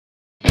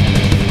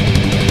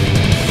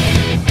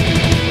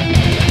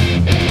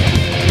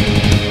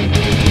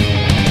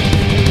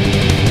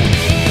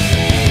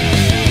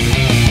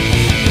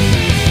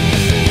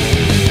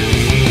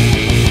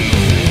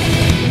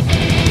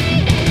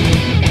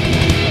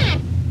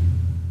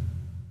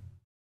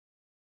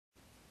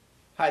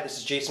Hi, this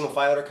is Jason with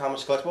Five Letter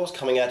Comics Collectibles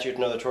coming at you with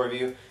another toy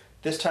review.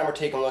 This time we're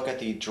taking a look at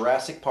the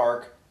Jurassic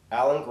Park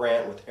Alan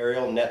Grant with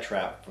aerial net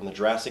trap from the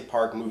Jurassic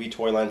Park movie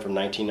toy line from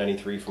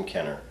 1993 from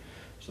Kenner.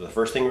 So the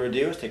first thing we're going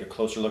to do is take a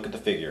closer look at the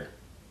figure.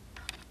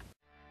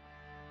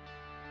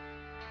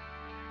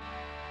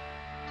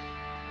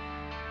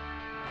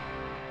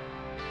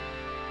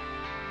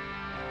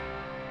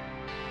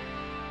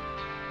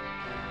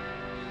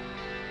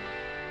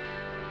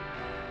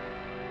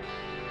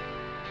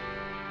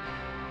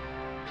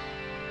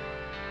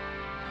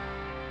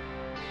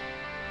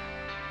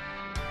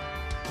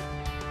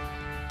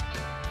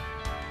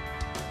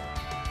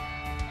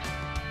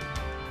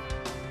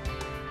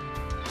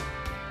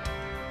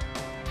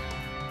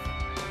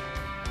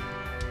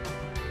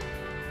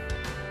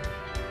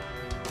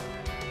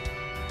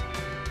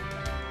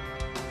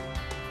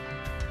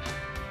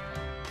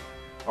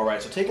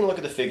 Alright, so taking a look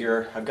at the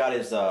figure, I've got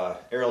his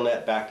aerial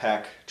net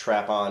backpack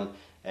trap on,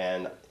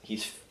 and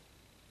he's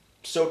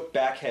so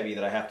back heavy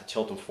that I have to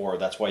tilt him forward.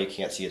 That's why you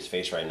can't see his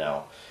face right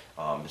now.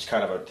 It's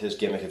kind of his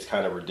gimmick is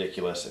kind of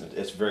ridiculous, and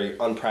it's very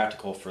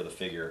unpractical for the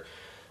figure.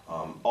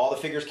 All the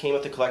figures came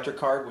with the collector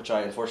card, which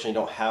I unfortunately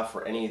don't have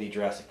for any of the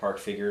Jurassic Park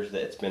figures.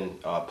 That it's been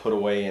put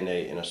away in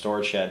a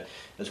storage shed.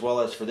 As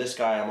well as for this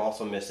guy, I'm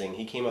also missing.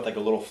 He came with like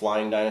a little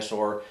flying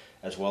dinosaur,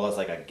 as well as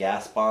like a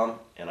gas bomb,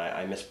 and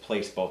I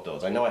misplaced both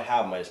those. I know I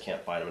have them, I just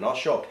can't find them. And I'll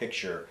show a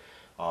picture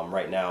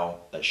right now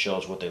that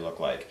shows what they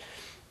look like.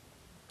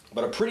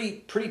 But a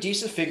pretty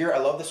decent figure. I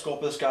love the sculpt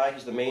of this guy.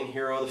 He's the main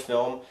hero of the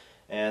film,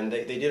 and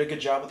they did a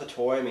good job with the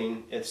toy. I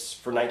mean, it's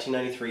for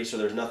 1993, so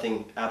there's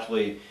nothing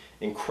absolutely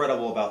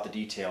incredible about the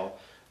detail.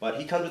 But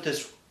he comes with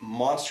this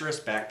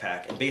monstrous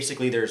backpack, and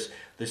basically there's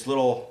this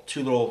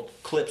two little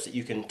clips that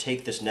you can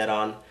take this net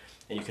on,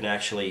 and you can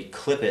actually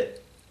clip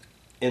it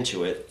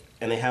into it.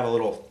 And they have a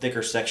little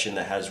thicker section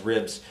that has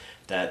ribs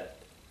that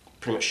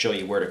pretty much show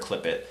you where to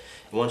clip it.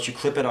 And once you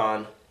clip it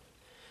on,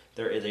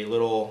 there is a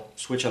little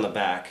switch on the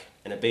back,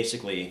 and it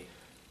basically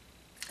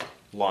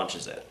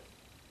launches it.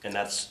 And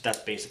that's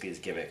basically his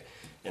gimmick.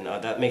 And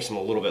that makes him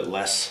a little bit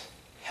less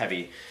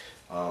heavy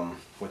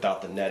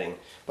without the netting.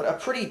 But a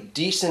pretty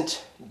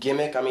decent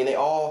gimmick. I mean,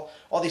 all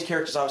these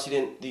characters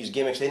obviously these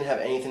gimmicks, they didn't have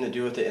anything to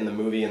do with it in the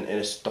movie, and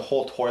it's the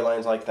whole toy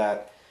line's like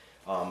that.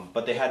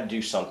 But they had to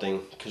do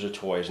something because they're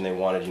toys, and they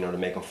wanted, to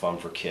make them fun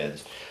for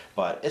kids.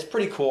 But it's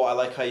pretty cool. I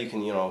like how you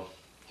can,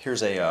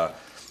 here's a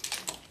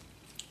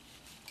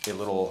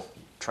little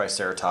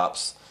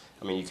Triceratops.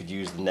 I mean, you could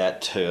use the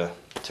net to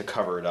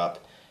cover it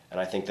up, and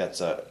I think that's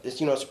it's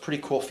a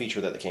pretty cool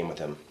feature that came with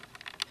him.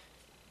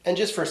 And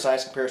just for a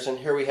size comparison,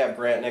 here we have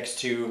Grant next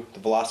to the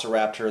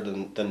Velociraptor,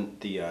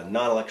 the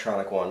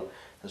non-electronic one,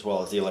 as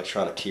well as the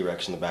electronic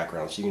T-Rex in the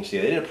background. So you can see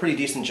they did a pretty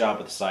decent job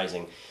with the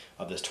sizing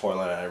of this toy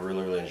line, and I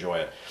really enjoy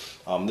it.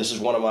 This is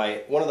one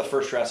of the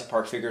first Jurassic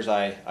Park figures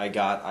I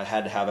got. I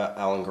had to have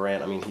Alan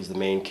Grant. I mean, he's the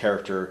main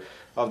character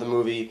of the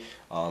movie,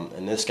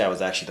 and this guy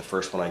was actually the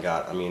first one I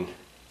got. I mean,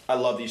 I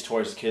love these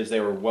toys as kids. They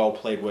were well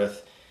played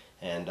with,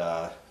 and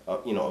a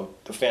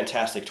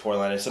fantastic toy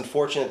line. It's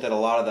unfortunate that a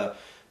lot of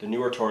the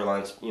newer toy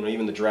lines,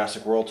 even the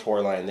Jurassic World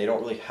toy line, they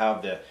don't really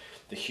have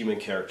the human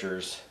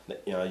characters.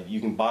 You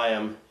can buy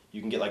them. You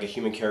can get like a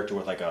human character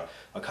with like a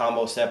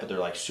combo set, but they're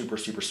like super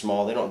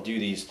small. They don't do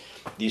these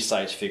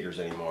size figures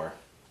anymore.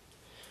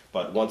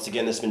 But once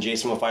again, this has been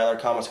Jason with Five Letter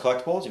Comics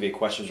Collectibles. If you have any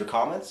questions or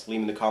comments, leave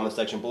them in the comment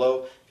section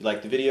below. If you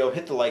like the video,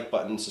 hit the like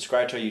button,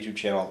 subscribe to our YouTube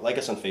channel, like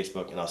us on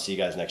Facebook, and I'll see you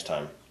guys next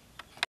time.